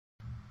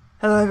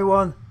Hello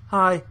everyone,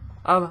 hi.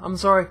 I'm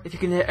sorry if you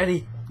can hear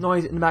any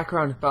noise in the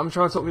background, but I'm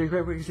trying to talk really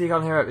quick so you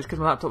can't hear it. It's because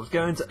my laptop's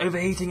going to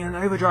overheating and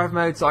overdrive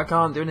mode, so I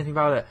can't do anything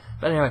about it.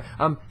 But anyway,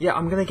 yeah,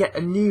 I'm gonna get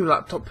a new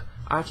laptop.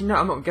 Actually, no,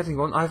 I'm not getting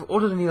one. I've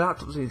ordered a new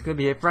laptop, so it's gonna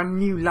be a brand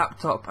new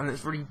laptop, and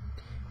it's really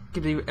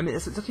gonna be. I mean,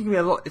 it's actually gonna be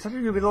a lot. It's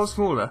actually gonna be a lot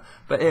smaller,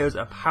 but it is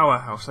a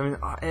powerhouse. I mean,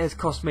 it has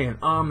cost me an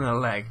arm and a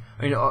leg.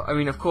 I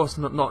mean, of course,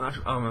 not an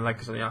actual arm and a leg,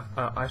 because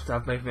I still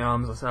have both my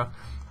arms, I still have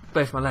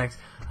both my legs.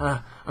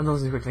 I'm not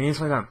too quickly. I need to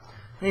slow down.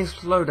 I need to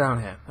slow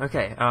down here.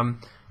 Okay,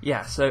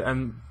 yeah, so,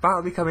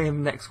 that'll be coming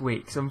in next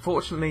week. So,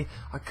 unfortunately,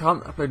 I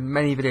can't upload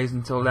many videos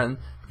until then,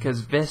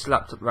 because this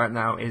laptop right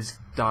now is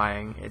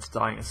dying. It's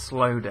dying a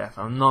slow death.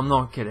 I'm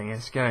not kidding.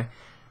 It's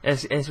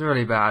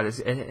really bad.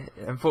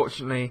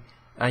 Unfortunately,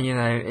 you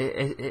know,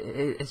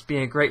 it's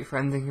been a great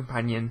friend and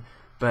companion,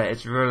 but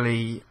it's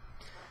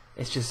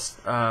just,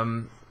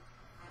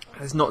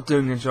 it's not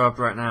doing the job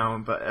right now.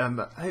 But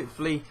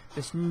hopefully,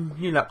 this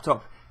new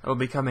laptop will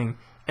be coming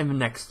in the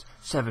next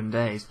 7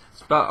 days.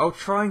 But I'll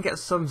try and get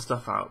some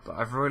stuff out. But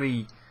I'm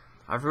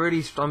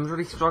really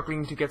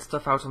struggling to get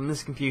stuff out on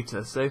this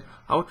computer. So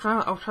I'll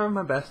try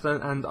my best,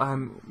 and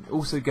I'm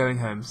also going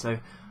home. So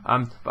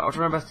but I'll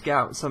try my best to get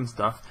out some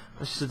stuff.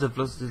 It's just a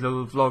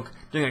little vlog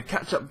doing a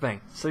catch-up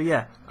thing. So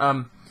yeah,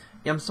 yeah.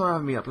 I'm sorry I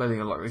haven't been uploading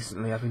a lot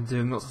recently. I've been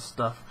doing lots of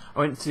stuff. I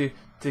went to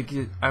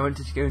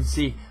go and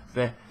see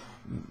the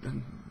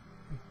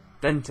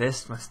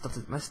dentist. My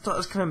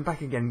stutter's coming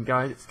back again,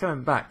 guys. It's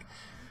coming back.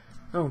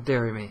 Oh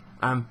dearie me.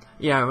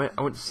 Yeah,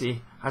 I went to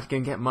see. I had to go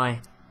and get my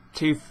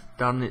tooth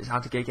done. I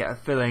had to go get a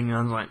filling, and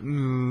I was like,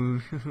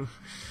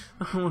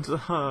 I wanted a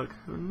hug.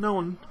 No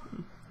one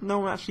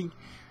actually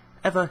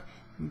ever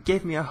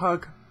gave me a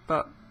hug.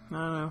 But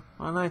I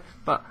know.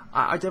 But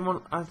I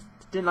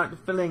didn't like the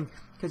filling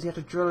because you had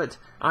to drill it.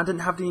 I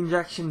didn't have the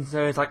injection,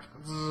 so it's like,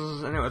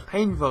 and it was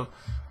painful.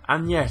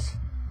 And yes,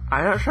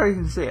 I'm not sure you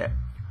can see it,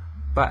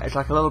 but it's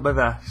like a little bit of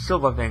a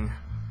silver thing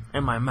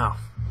in my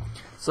mouth.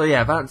 So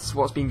yeah, that's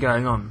what's been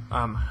going on.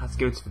 I had to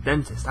go to the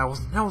dentist. That was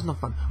not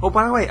fun. Oh,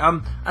 by the way,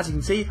 as you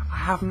can see, I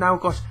have now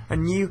got a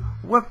new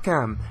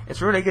webcam.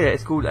 It's really good.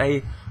 It's called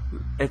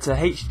it's a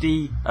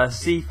HD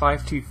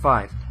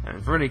C525, and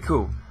it's really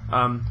cool.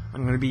 I'm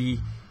gonna be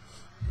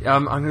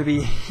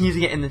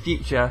using it in the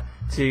future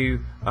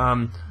to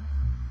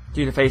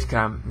do the face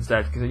cam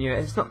instead, because you know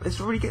it's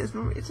really good.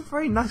 It's a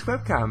very nice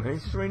webcam.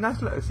 It's just really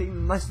nice. Look, see,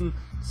 nice and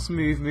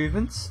smooth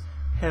movements.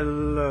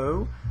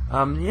 Hello.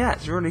 Yeah,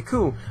 it's really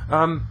cool.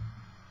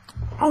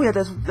 Oh yeah,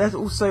 there's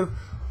also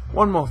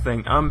one more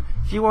thing.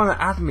 If you want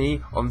to add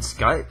me on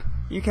Skype,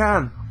 you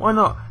can. Why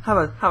not? Have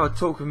a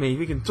talk with me.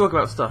 We can talk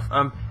about stuff.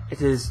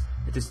 It is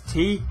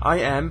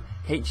TIMHOWE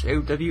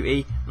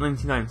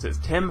 99. So it's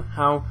Tim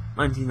How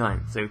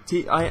 99. So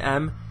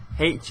TIMHOWE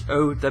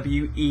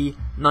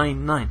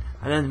 99.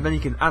 And then you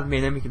can add me,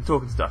 and then we can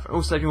talk and stuff.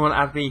 Also, if you want to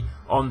add me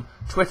on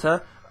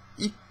Twitter,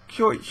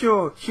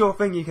 sure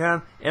thing, you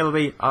can. It'll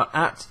be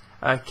at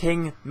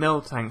King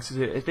Miltank. So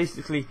it's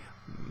basically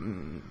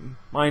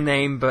my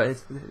name,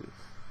 but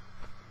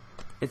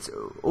it's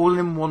all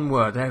in one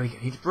word. There we go.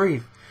 I need to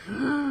breathe.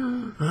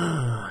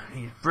 I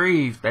need to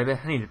breathe, baby.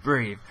 I need to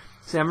breathe.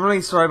 See, I'm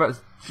really sorry about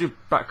this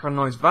background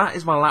noise. That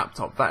is my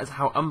laptop. That is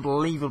how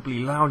unbelievably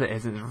loud it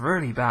is. It's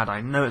really bad.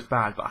 I know it's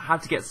bad, but I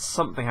had to get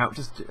something out. I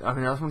just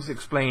wanted to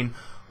explain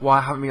why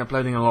I haven't been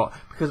uploading a lot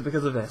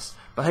because of this.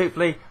 But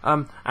hopefully,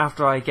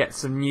 after I get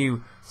some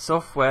new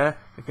software,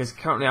 because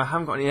currently I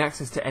haven't got any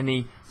access to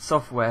any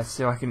software,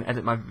 so I can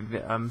edit my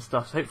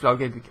stuff. So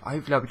hopefully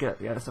I'll get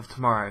the other stuff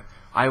tomorrow.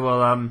 I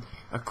will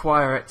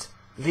acquire it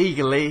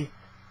legally.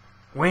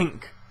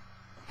 Wink.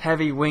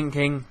 Heavy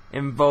winking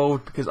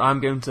involved because I'm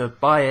going to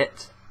buy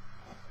it.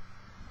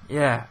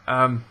 Yeah.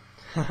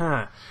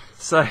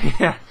 So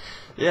yeah.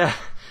 Yeah,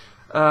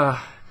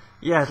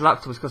 the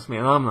laptop has cost me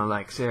an arm and a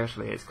leg.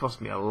 Seriously, it's cost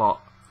me a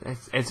lot.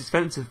 It's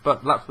expensive,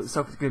 but the laptop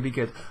itself is going to be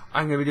good.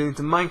 I'm going to be doing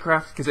some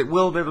Minecraft, because it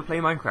will be able to play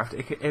Minecraft.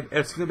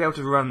 It's going to be able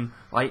to run,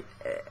 like,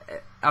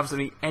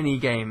 absolutely any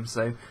game,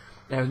 so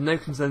there's no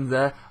concerns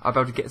there. I'll be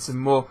able to get some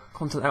more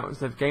content out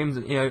instead of games.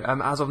 You know,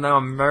 as of now,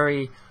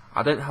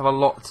 I don't have a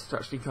lot to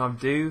actually kind of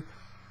do,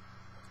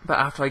 but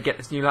after I get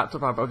this new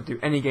laptop, I'll be able to do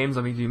any games.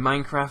 I'll be doing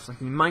Minecraft. I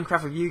can do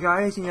Minecraft with you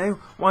guys, you know,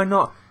 why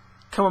not?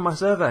 Come on my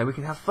server, we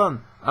can have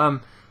fun.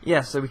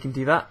 Yeah, so we can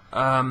do that.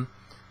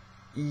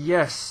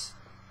 Yes.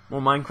 More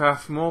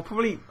Minecraft,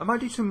 probably, I might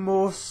do some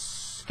more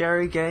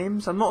scary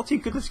games. I'm not too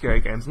good at scary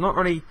games. I'm not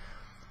really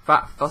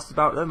that fussed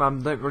about them. I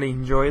don't really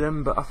enjoy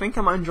them, but I think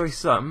I might enjoy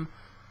some.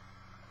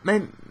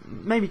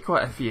 Maybe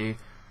quite a few.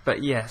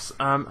 But yes,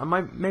 I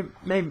might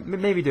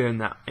maybe doing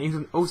that.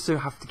 I also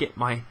have to get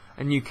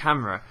a new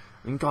camera.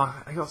 I mean, God,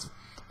 I'm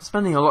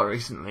spending a lot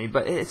recently,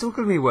 but it's all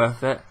going to be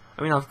worth it.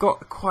 I mean, I've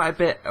got quite a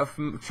bit of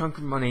chunk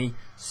of money,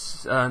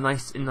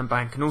 nice in the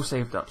bank, and all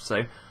saved up.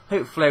 So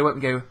hopefully I won't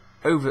go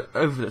over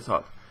the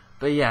top.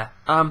 But yeah,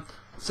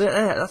 so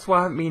yeah, that's why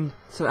I haven't been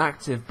so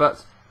active.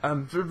 But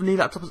the new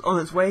laptop is on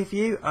its way for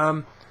you.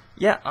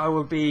 yeah, I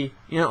will be,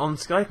 on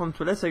Skype, on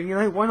Twitter, so,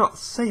 why not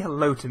say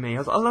hello to me?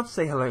 I love to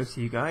say hello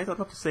to you guys. I'd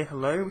love to say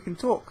hello. We can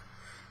talk.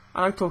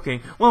 I like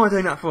talking. What am I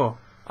doing that for?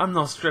 I'm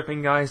not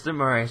stripping, guys. Don't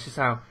worry. It's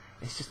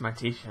just my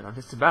t-shirt. I'm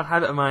just a bad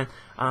habit of mine.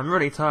 And I'm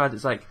really tired.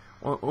 It's like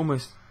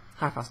almost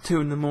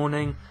 2:30 in the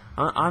morning.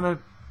 I'm a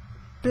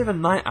bit of a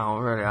night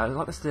owl, really. I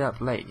like to stay up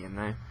late,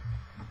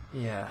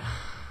 Yeah.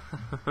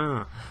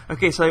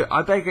 Okay, so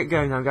I better get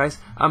going now, guys.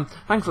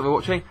 Thanks a lot for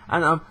watching,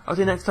 and I'll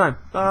see you next time.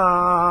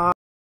 Bye.